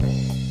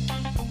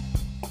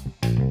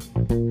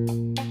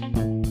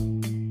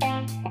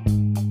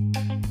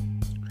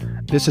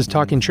This is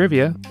Talking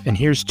Trivia, and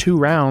here's 2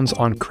 rounds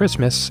on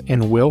Christmas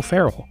and Will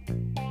Ferrell.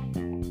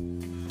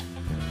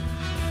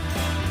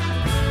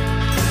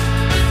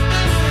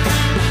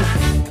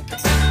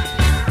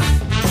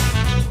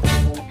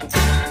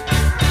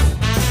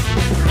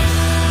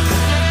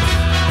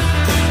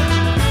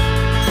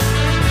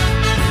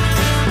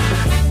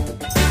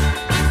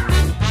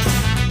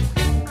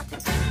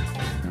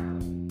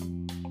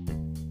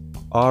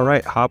 All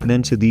right, hopping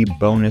into the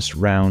bonus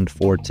round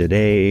for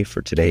today.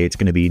 For today, it's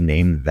going to be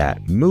Name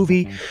That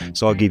Movie.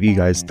 So I'll give you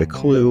guys the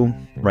clue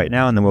right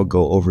now, and then we'll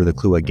go over the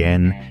clue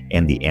again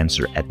and the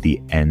answer at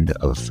the end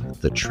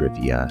of the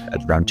trivia, at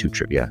round 2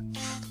 trivia.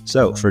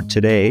 So for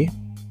today,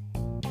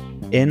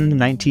 in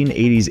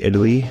 1980s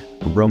Italy,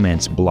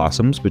 romance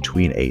blossoms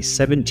between a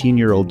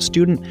 17-year-old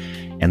student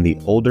and the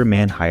older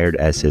man hired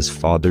as his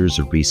father's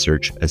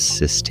research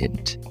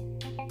assistant.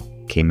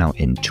 Came out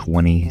in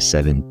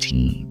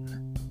 2017.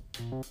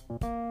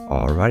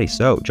 Alrighty,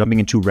 so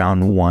jumping into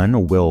round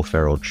 1, Will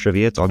Ferrell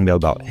trivia. Talking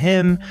about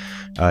him,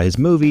 his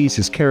movies,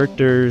 his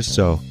characters,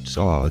 so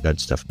all that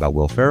stuff about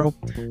Will Ferrell.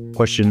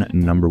 Question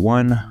number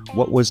 1,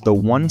 what was the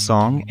one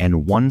song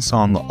and one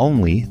song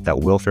only that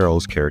Will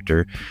Ferrell's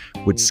character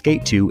would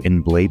skate to in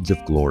Blades of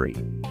Glory?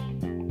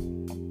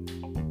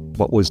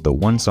 What was the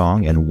one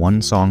song and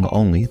one song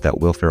only that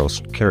Will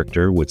Ferrell's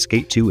character would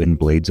skate to in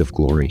Blades of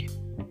Glory?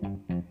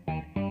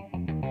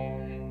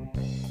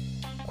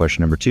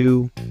 Question number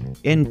 2.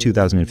 In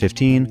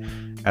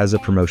 2015, as a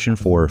promotion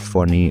for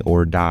Funny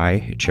or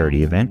Die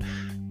charity event,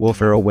 Will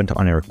Ferrell went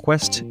on a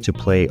request to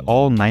play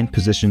all 9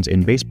 positions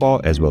in baseball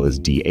as well as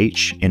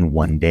DH in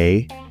one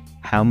day.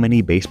 How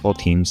many baseball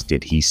teams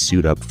did he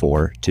suit up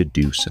for to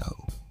do so?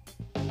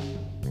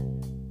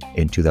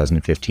 In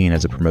 2015,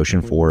 as a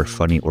promotion for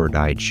Funny or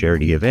Die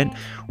charity event,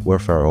 Will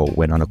Ferrell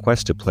went on a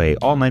quest to play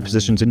all 9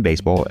 positions in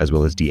baseball as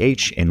well as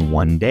DH in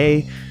one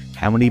day.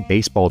 How many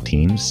baseball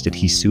teams did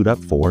he suit up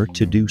for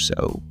to do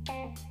so?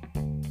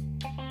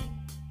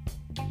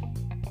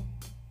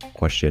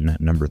 Question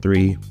number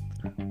 3.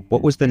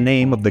 What was the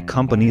name of the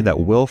company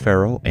that Will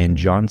Ferrell and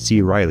John C.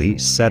 Reilly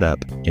set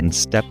up in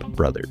Step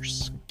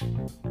Brothers?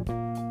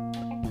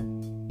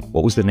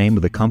 What was the name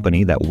of the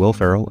company that Will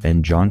Ferrell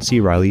and John C.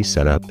 Reilly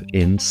set up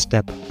in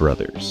Step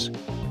Brothers?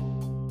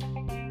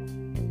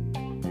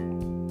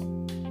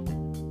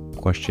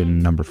 Question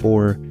number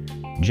 4.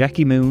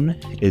 Jackie Moon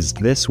is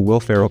this Will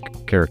Ferrell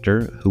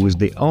character who is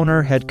the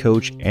owner, head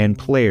coach, and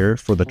player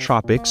for the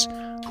Tropics,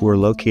 who are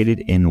located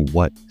in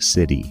what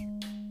city?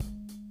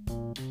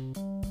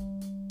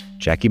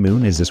 Jackie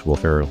Moon is this Will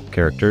Ferrell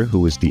character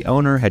who is the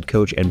owner, head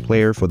coach, and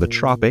player for the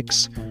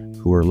Tropics,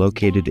 who are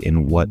located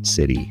in what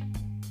city?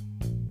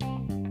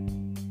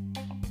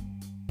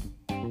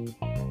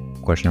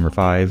 Question number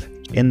 5.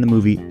 In the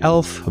movie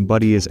Elf,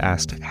 Buddy is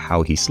asked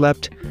how he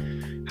slept.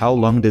 How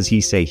long does he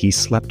say he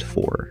slept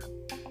for?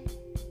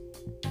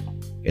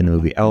 In the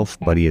movie Elf,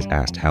 Buddy is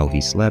asked how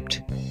he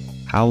slept.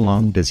 How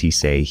long does he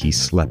say he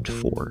slept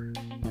for?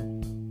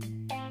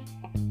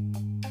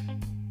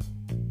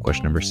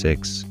 Question number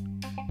 6.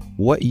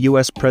 What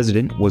U.S.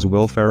 president was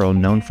Will Ferrell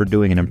known for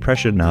doing an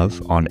impression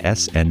of on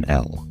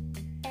SNL?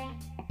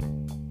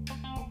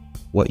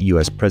 What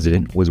U.S.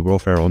 president was Will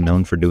Ferrell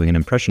known for doing an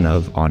impression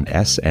of on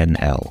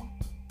SNL?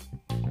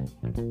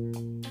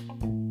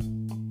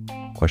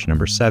 Question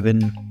number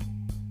 7.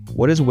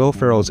 What is Will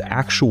Ferrell's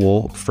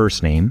actual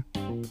first name?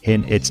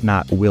 Hint, it's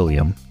not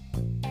William.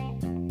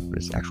 What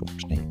is his actual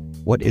first name?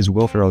 What is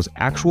Will Ferrell's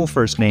actual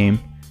first name?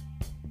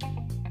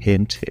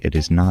 Hint, it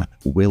is not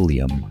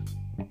William.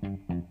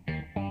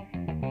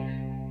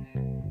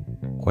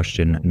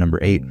 Question number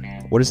 8.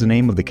 What is the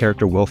name of the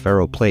character Will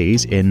Ferrell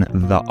plays in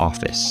The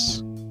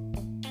Office?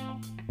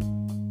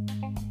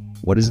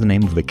 What is the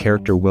name of the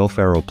character Will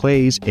Ferrell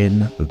plays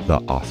in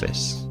The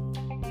Office?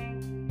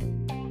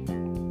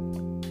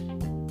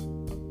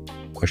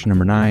 Question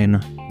number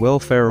 9. Will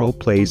Ferrell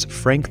plays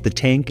Frank the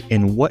Tank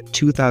in what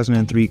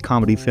 2003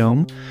 comedy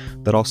film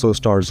that also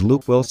stars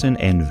Luke Wilson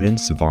and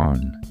Vince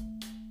Vaughn?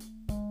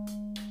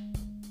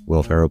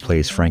 Will Ferrell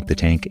plays Frank the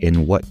Tank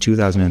in what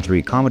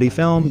 2003 comedy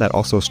film that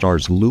also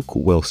stars Luke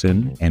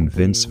Wilson and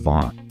Vince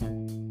Vaughn?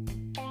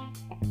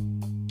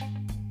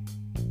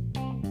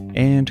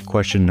 And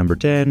question number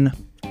 10.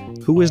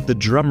 Who is the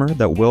drummer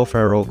that Will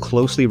Ferrell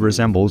closely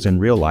resembles in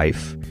real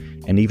life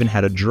and even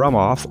had a drum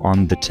off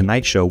on The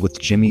Tonight Show with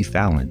Jimmy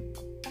Fallon?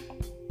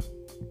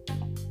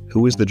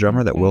 Who is the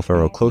drummer that Will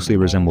Ferrell closely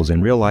resembles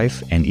in real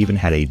life and even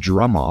had a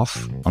drum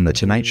off on The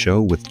Tonight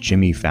Show with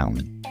Jimmy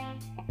Fallon?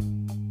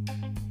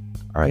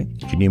 All right,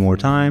 if you need more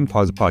time,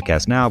 pause the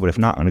podcast now, but if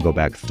not, I'm going to go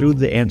back through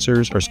the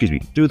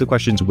through the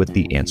questions with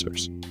the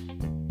answers.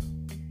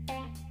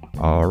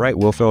 All right,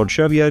 Will Ferrell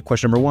trivia.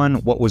 Question number 1,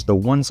 what was the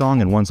one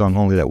song and one song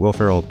only that Will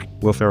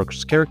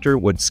Ferrell's character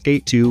would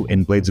skate to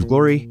in Blades of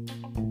Glory?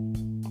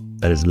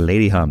 That is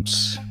Lady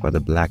Humps by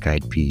the Black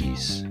Eyed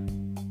Peas.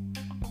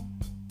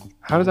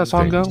 How does that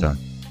song go?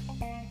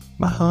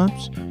 My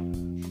humps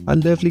are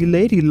lovely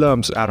lady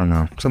lumps. I don't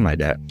know, something like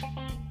that.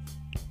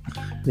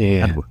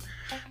 Yeah.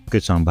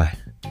 Good song by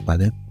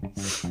them.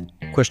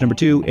 Question number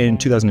 2. In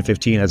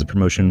 2015, as a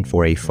promotion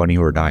for a Funny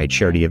or Die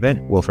charity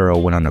event, Will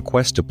Ferrell went on a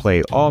quest to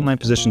play all 9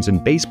 positions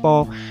in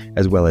baseball,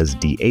 as well as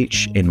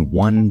DH in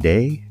one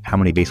day. How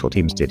many baseball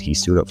teams did he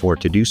suit up for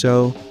to do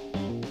so?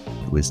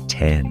 It was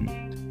 10.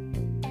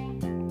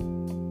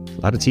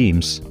 A lot of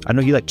teams. I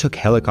know he took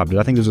helicopters.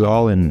 I think this was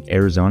all in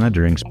Arizona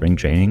during spring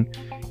training.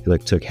 He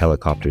took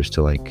helicopters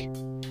to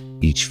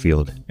each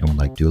field and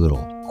would do a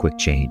little quick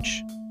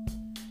change.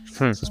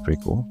 This is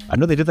pretty cool. I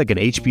know they did an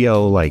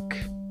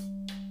HBO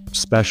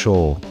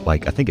special, I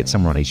think it's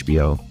somewhere on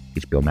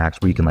HBO Max,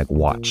 where you can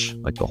watch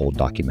the whole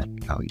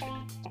document how he did it.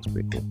 It's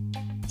pretty cool.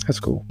 That's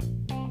cool.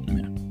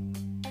 Yeah.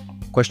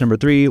 Question number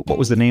 3. What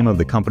was the name of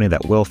the company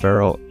that Will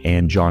Ferrell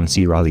and John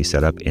C. Reilly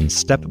set up in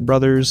Step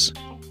Brothers?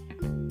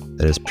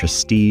 That is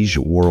Prestige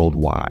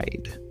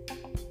Worldwide.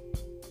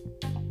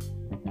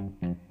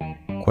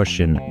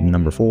 Question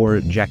number 4.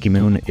 Jackie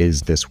Moon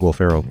is this Will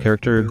Ferrell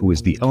character who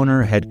is the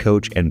owner, head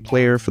coach, and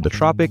player for the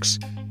Tropics,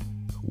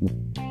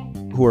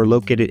 who are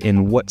located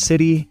in what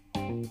city?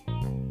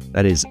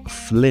 That is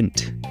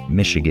Flint,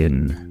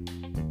 Michigan.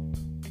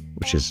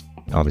 Which is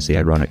obviously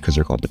ironic because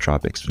they're called the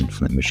Tropics, and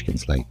Flint,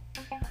 Michigan's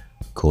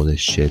cold as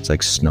shit.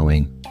 It's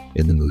snowing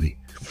in the movie.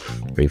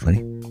 Very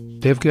funny.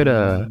 They have good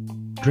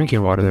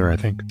drinking water there, I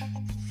think.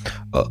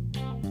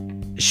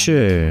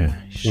 Sure.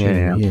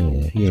 Yeah.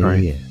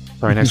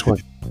 Sorry, next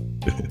question.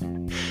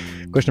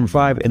 Question number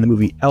 5. In the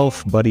movie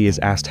Elf, Buddy is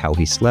asked how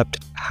he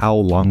slept. How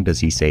long does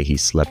he say he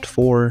slept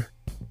for?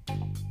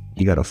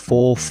 He got a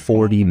full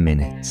 40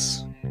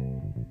 minutes.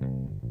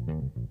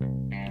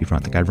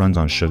 The guy runs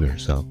on sugar,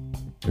 so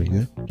pretty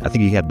good. I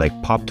think he had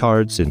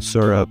Pop-Tarts and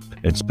syrup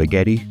and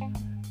spaghetti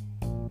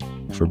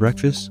for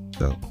breakfast,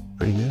 so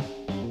pretty good.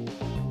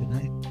 Good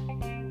night.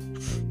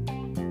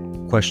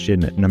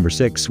 Question number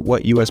 6.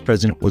 What U.S.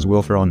 president was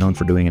Will Ferrell known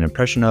for doing an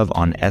impression of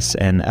on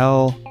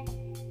SNL?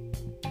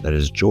 That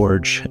is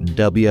George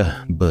W.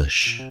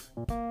 Bush.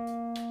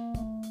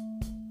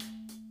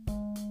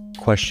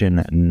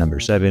 Question number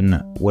 7.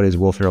 What is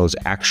Will Ferrell's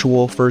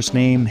actual first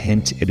name?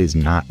 Hint, it is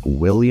not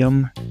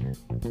William.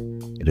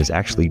 It is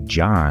actually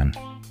John.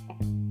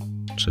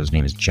 So his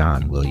name is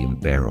John William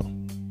Ferrell.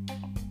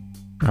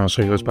 Oh,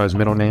 so he goes by his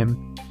middle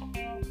name?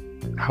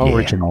 How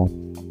original.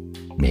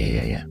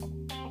 Yeah.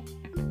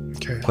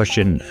 Okay.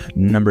 Question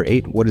number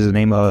 8. What is the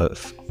name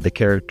of the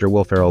character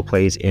Will Ferrell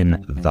plays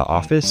in The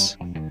Office?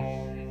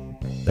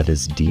 That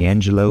is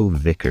D'Angelo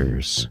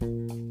Vickers.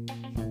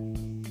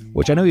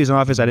 Which I know he was in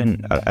Office.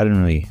 I'm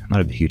not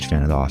a huge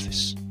fan of The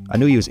Office. I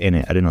knew he was in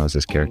it. I didn't know it was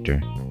this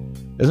character.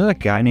 Isn't there a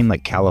guy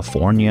named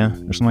California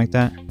or something like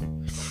that?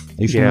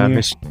 Yeah,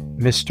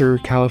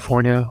 Mr.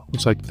 California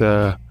was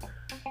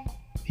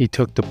he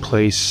took the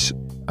place.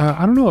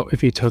 I don't know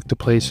if he took the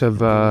place of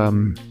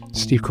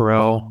Steve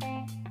Carell,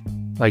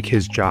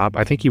 his job.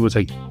 I think he was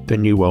the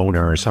new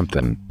owner or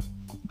something.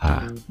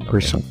 Okay. Or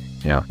something.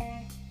 Yeah.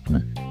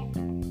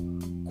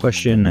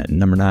 Question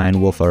number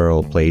 9. Will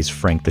Ferrell plays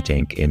Frank the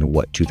Tank in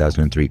what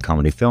 2003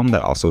 comedy film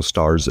that also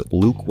stars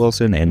Luke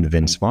Wilson and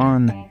Vince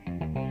Vaughn?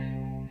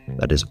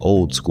 That is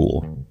Old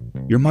School.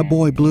 You're my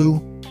boy, Blue.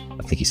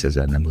 I think he says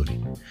that in that movie.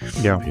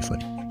 Yeah. Pretty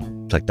funny.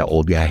 It's the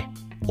old guy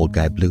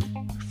Blue.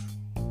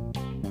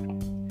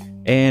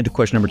 And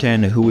question number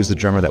 10. Who is the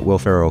drummer that Will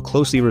Ferrell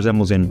closely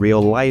resembles in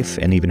real life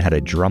and even had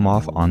a drum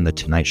off on The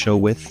Tonight Show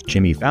with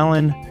Jimmy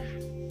Fallon?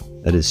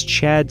 That is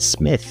Chad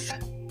Smith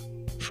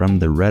from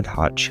the Red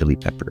Hot Chili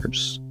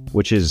Peppers,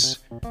 which is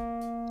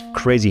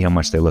crazy how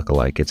much they look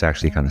alike. It's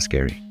actually kind of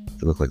scary.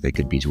 They look like they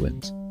could be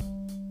twins.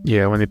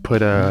 Yeah, when they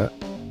put a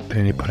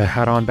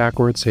hat on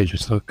backwards, they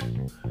just look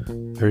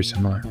very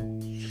similar.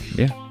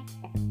 Yeah.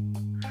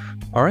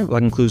 All right, well,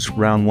 that concludes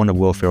round 1 of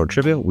Will Ferrell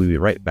Trivia. We'll be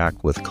right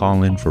back with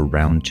Colin for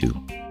round 2.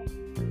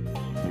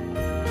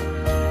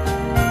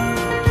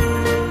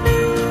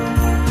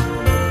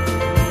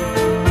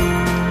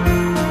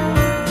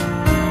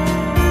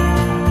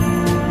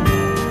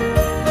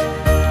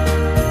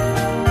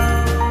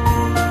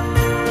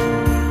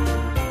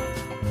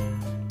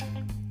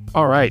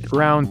 All right,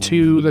 round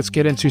 2. Let's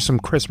get into some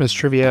Christmas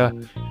trivia.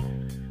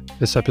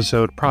 This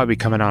episode probably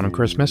coming out on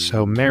Christmas,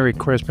 so Merry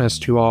Christmas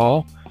to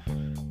all,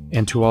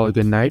 and to all a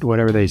good night,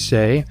 whatever they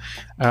say.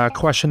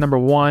 Question number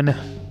 1.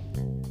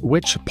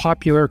 Which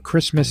popular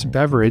Christmas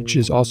beverage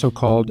is also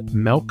called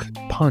milk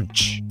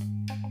punch?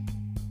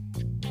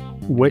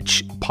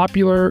 Which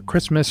popular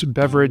Christmas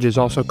beverage is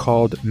also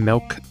called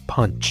milk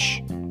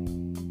punch?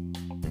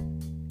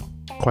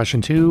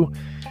 Question 2.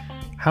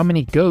 How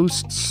many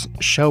ghosts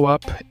show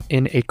up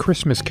in A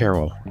Christmas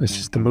Carol? This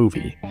is the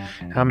movie.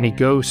 How many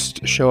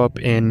ghosts show up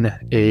in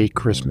A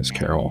Christmas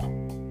Carol?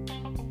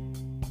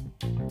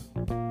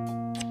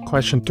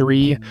 Question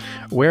 3.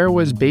 Where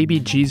was baby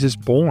Jesus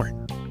born?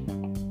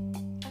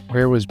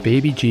 Where was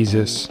baby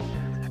Jesus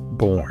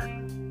born?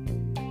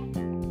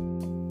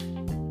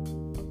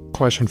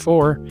 Question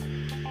 4.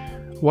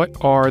 What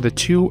are the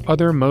 2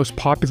 other most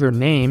popular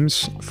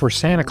names for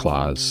Santa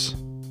Claus?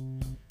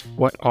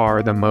 What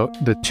are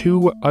the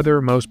 2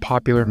 other most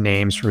popular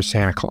names for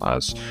Santa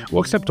Claus?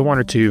 Well, except 1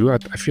 or 2. I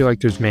feel like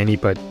there's many,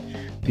 but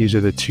these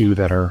are the 2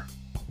 that are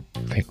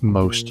think,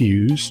 most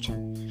used.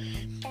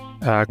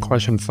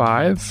 Question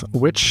 5.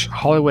 Which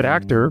Hollywood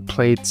actor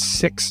played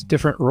 6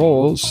 different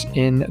roles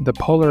in The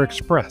Polar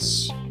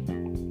Express?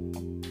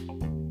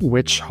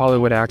 Which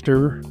Hollywood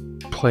actor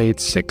played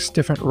 6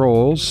 different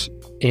roles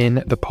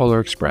in The Polar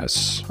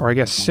Express? Or I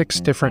guess 6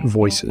 different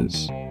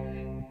voices.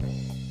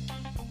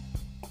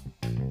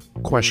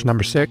 Question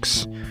number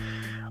 6.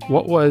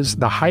 What was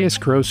the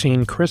highest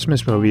grossing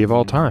Christmas movie of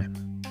all time?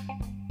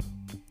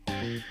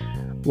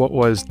 What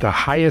was the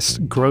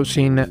highest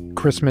grossing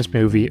Christmas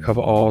movie of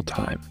all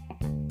time?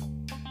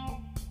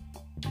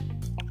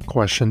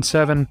 Question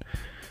 7.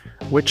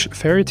 Which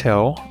fairy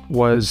tale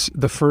was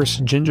the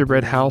first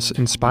gingerbread house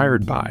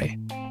inspired by?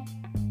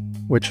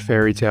 Which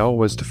fairy tale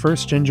was the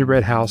first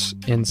gingerbread house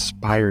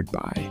inspired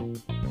by?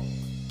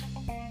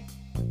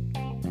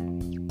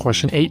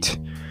 Question 8.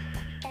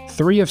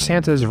 3 of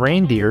Santa's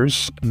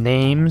reindeers'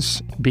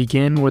 names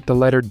begin with the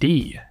letter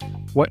D.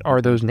 What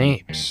are those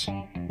names?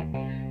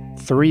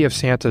 3 of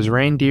Santa's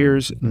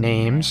reindeers'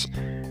 names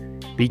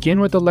begin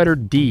with the letter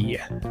D.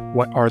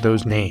 What are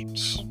those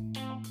names?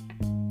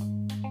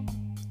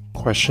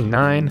 Question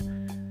 9.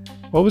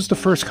 What was the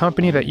first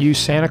company that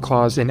used Santa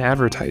Claus in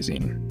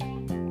advertising?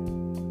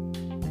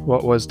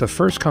 What was the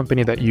first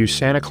company that used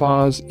Santa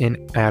Claus in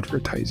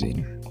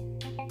advertising?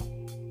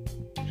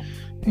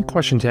 And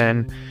question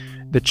 10.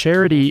 The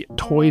charity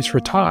Toys for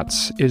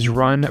Tots is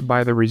run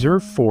by the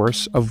reserve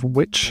force of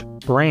which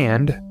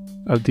brand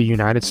of the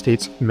United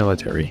States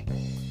military?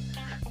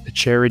 The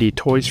charity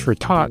Toys for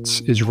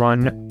Tots is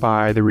run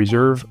by the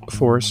reserve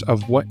force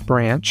of what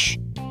branch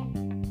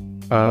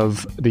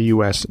of the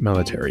U.S.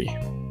 military?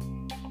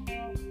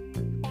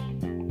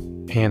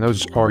 And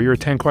those are your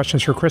 10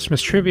 questions for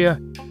Christmas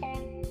trivia.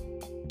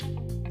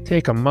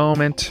 Take a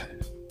moment,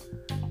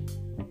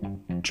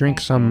 drink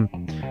some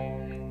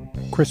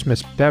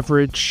Christmas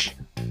beverage,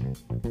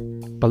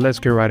 but let's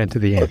get right into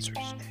the answers.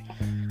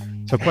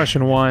 So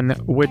question 1,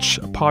 which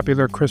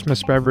popular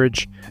Christmas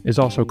beverage is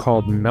also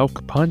called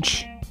milk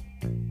punch?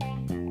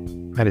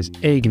 That is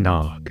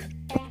eggnog.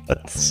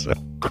 That's so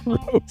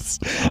gross.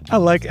 I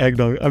like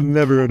eggnog. I've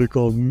never heard it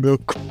called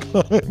milk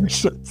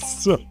punch.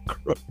 That's so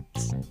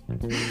gross.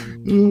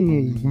 Oh,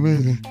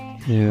 man.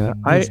 Yeah,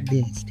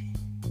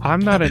 I'm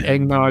not an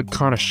eggnog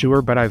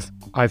connoisseur, but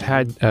I've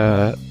had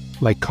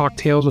like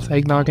cocktails with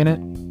eggnog in it.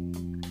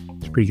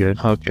 It's pretty good.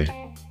 Okay.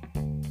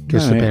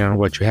 Just depending on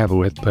what you have it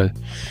with, but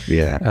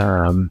yeah.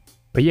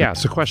 But yeah,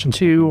 so question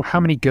 2, how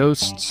many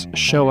ghosts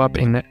show up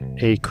in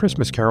A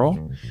Christmas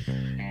Carol?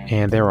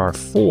 And there are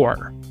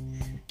 4.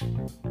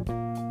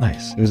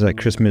 Nice. It was like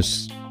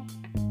Christmas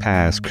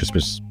past,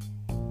 Christmas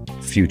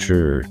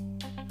future,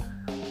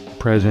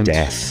 present,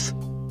 death.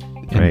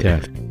 And right?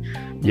 death.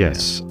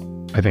 Yes,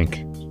 I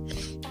think.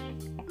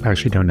 I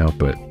actually don't know,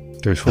 but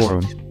there's 4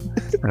 of them.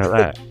 I know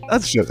that.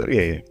 That's just,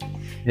 yeah.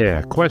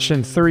 Yeah.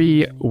 Question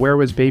 3, where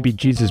was baby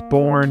Jesus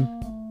born?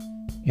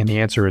 And the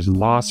answer is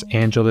Los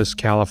Angeles,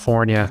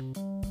 California.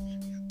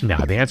 No,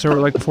 the answer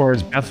we're looking for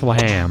is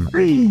Bethlehem.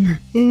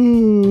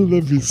 Oh,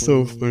 that'd be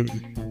so funny.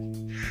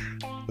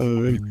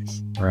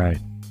 Anyways. Right.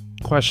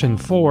 Question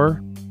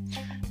 4,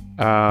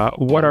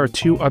 what are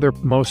 2 other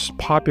most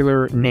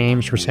popular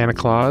names for Santa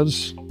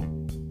Claus?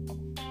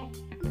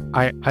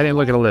 I didn't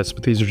look at a list,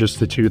 but these are just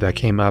the 2 that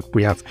came up.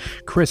 We have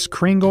Kris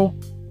Kringle,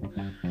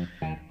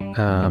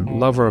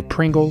 lover of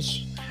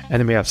Pringles, and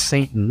then we have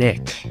Saint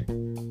Nick.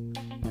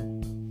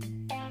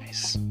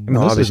 Nice. I mean,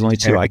 those are the only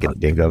 2 I can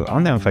think of. I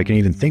don't know if I can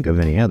even think of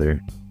any other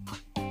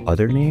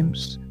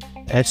names.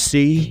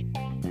 SC.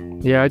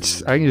 Yeah, I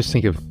can just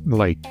think of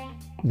like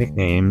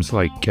nicknames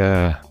like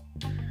the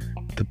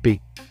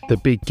big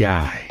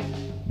guy,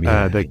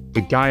 Yeah.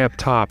 the guy up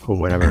top or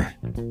whatever.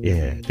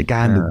 Yeah, the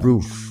guy on the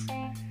roof.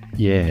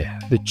 Yeah,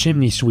 the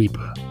chimney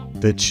sweeper.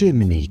 The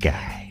chimney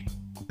guy.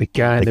 The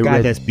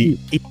guy that's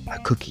eating my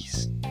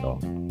cookies. Oh.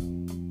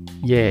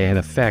 Yeah,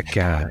 the fat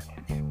guy.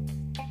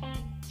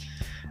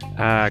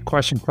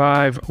 Question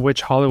 5,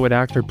 which Hollywood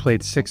actor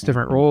played 6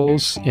 different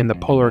roles in The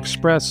Polar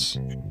Express?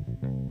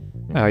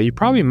 You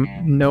probably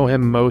know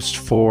him most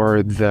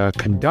for the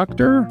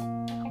conductor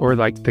or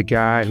like the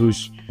guy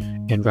who's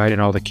inviting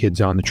all the kids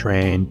on the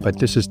train, but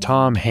this is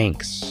Tom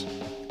Hanks.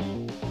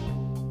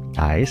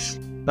 Nice.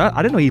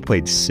 I didn't know he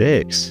played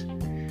 6.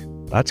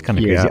 That's kind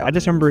of crazy. Yeah. I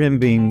just remember him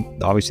being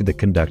obviously the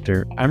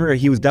conductor. I remember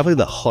he was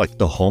definitely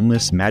the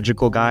homeless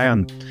magical guy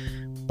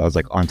that was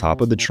like on top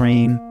of the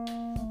train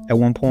at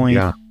one point.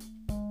 Yeah.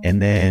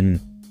 And then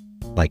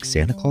like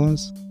Santa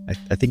Claus.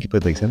 I think he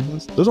played like Santa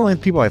Claus. Those are the only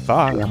people I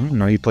thought. I don't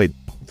know. He played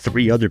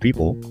 3 other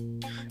people.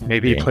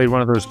 Maybe he played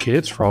one of those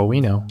kids for all we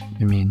know.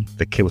 I mean,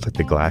 the kid with like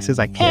the glasses.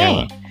 Like,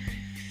 hey.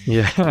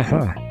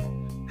 Yeah.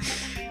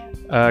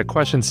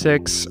 Question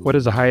 6, what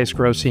is the highest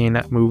grossing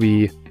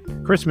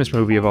Christmas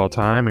movie of all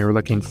time? We were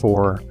looking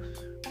for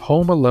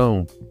Home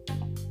Alone.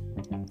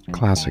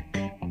 Classic.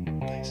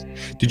 Nice.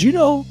 Did you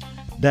know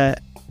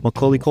that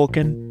Macaulay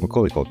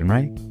Culkin,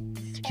 right?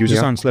 He was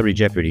just on Celebrity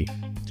Jeopardy.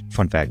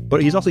 Fun fact.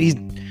 But he's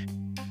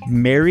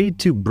married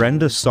to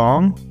Brenda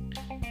Song,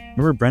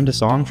 Remember Brenda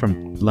Song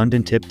from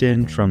London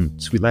Tipton from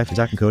Sweet Life of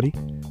Zack and Cody?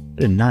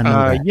 I did not know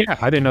that. Yeah,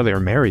 I didn't know they were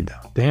married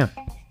though. Damn.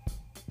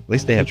 At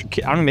least they have a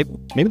kid. I don't know,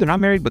 maybe they're not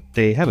married, but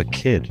they have a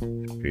kid.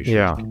 Pretty sure.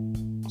 Yeah.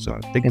 So I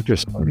think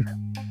Interesting.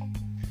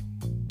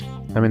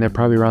 I mean, they're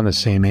probably around the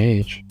same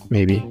age,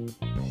 maybe.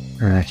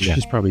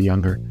 She's probably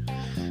younger.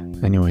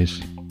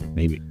 Anyways.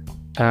 maybe.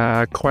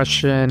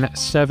 Question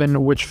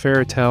 7. Which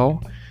fairy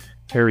tale,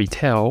 was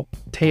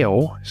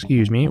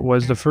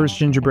the first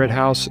gingerbread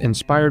house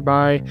inspired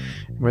by?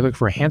 We're looking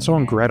for Hansel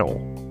and Gretel.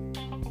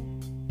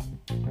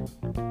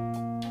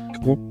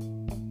 Cool.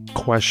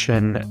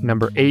 Question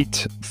number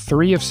 8.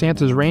 3 of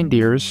Santa's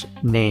reindeer's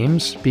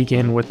names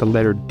begin with the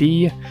letter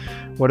D.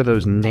 What are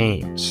those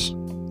names?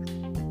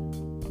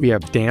 We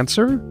have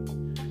Dancer,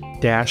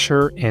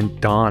 Dasher,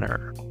 and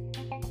Donner.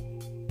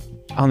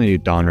 I only knew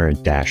Donner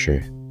and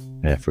Dasher.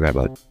 I forgot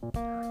about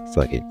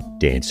fucking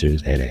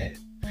dancers.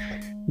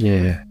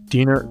 Yeah.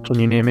 Can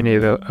you name any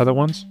of the other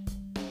ones?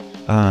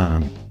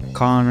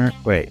 Connor.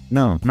 Wait,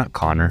 no, not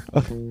Connor.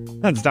 Oh,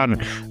 that's Donner.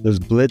 There's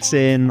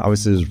Blitzen.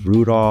 Obviously, there's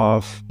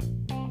Rudolph.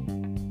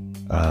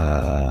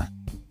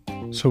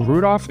 So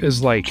Rudolph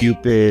is like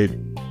Cupid.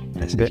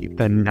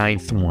 the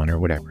 9th one or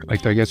whatever.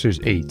 Like, I guess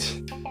there's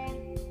 8.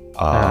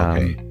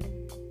 Okay.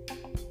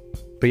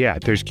 But yeah,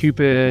 there's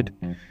Cupid.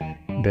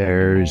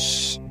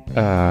 There's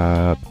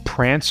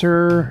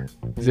Prancer,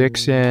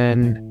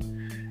 Vixen.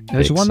 And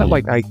there's one that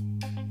like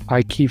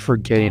I keep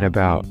forgetting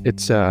about.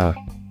 It's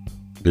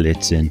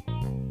Blitzen.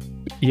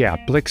 yeah,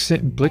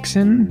 Blixen.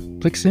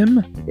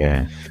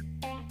 Yeah.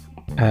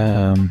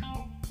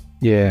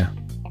 Yeah.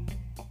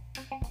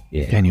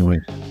 Yeah. Anyway,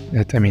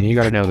 I mean, you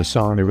got to know the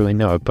song to really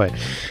know it. But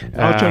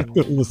I'll try to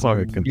put the song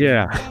again.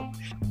 yeah.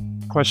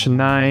 Question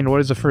 9.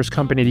 What is the first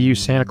company to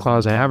use Santa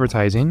Claus in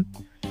advertising?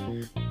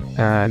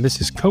 This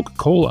is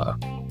Coca-Cola.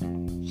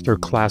 It's their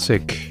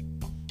classic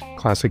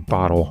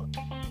bottle.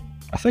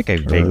 I think I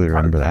vaguely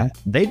remember that.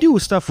 They do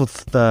stuff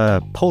with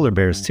the polar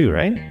bears too,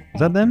 right? Is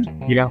that them?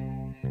 Yeah.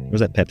 Or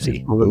was that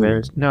Pepsi? Polar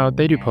bears. No,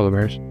 they do polar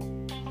bears.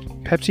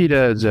 Pepsi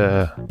does,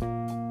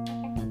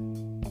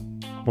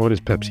 what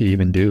does Pepsi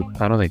even do?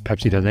 I don't think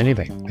Pepsi does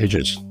anything. They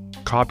just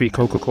copy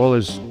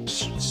Coca-Cola's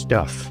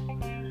stuff.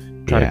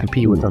 Try to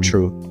compete with them.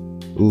 True.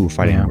 Ooh,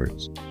 fighting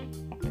words.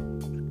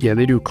 Yeah,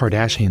 they do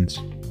Kardashians.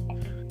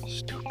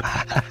 Stupid.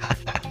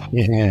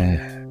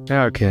 Yeah.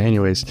 Okay,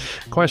 anyways.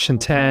 Question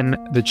 10.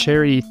 The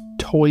charity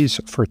Toys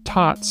for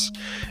Tots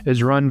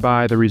is run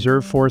by the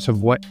reserve force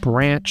of what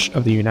branch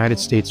of the United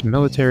States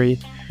military?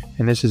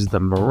 And this is the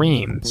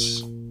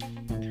Marines.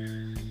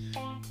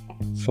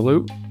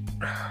 Salute.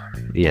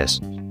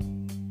 Yes.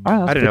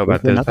 I didn't know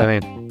about this. I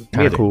think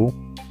kind of cool.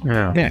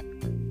 Yeah.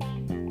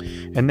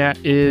 And that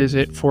is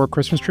it for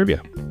Christmas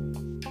trivia.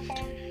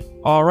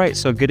 All right,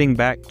 so getting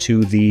back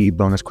to the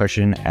bonus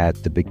question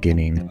at the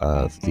beginning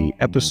of the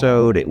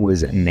episode, it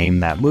was name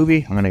that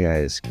movie. I'm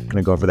gonna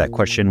go over that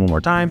question one more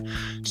time.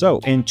 So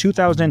in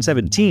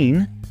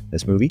 2017,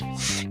 this movie,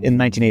 in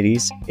the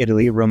 1980s,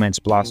 Italy, romance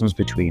blossoms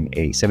between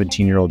a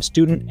 17-year-old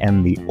student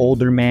and the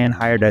older man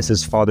hired as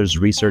his father's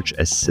research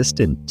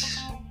assistant.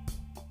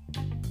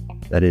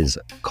 That is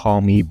Call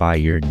Me By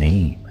Your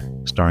Name,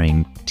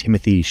 starring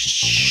Timothy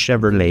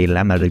Chevrolet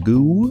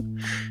Lamadagoo,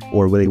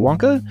 or Willy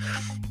Wonka,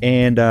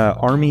 and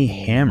Armie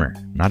Hammer.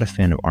 Not a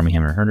fan of Armie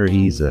Hammer. Heard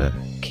he's a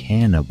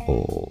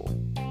cannibal.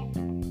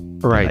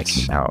 Right.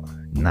 Out.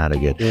 Not a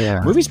good.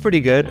 Yeah. Movie's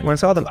pretty good. When I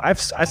saw them, I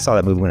saw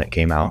that movie when it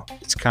came out.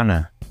 It's kind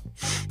of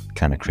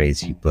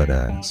crazy, but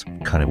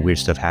some kind of weird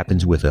stuff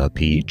happens with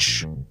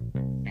Peach.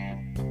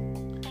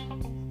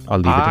 I'll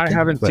leave it at that,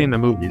 haven't seen the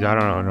movies. I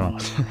don't know.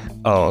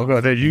 Oh,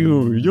 okay.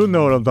 You'll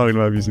know what I'm talking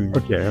about if you see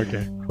it.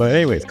 Okay. But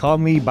anyways, Call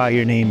Me By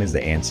Your Name is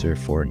the answer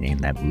for Name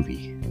That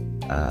Movie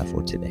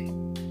for today.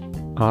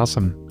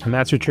 Awesome. And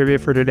that's your trivia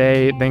for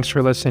today. Thanks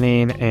for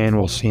listening, and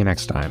we'll see you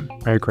next time.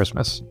 Merry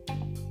Christmas.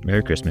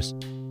 Merry Christmas.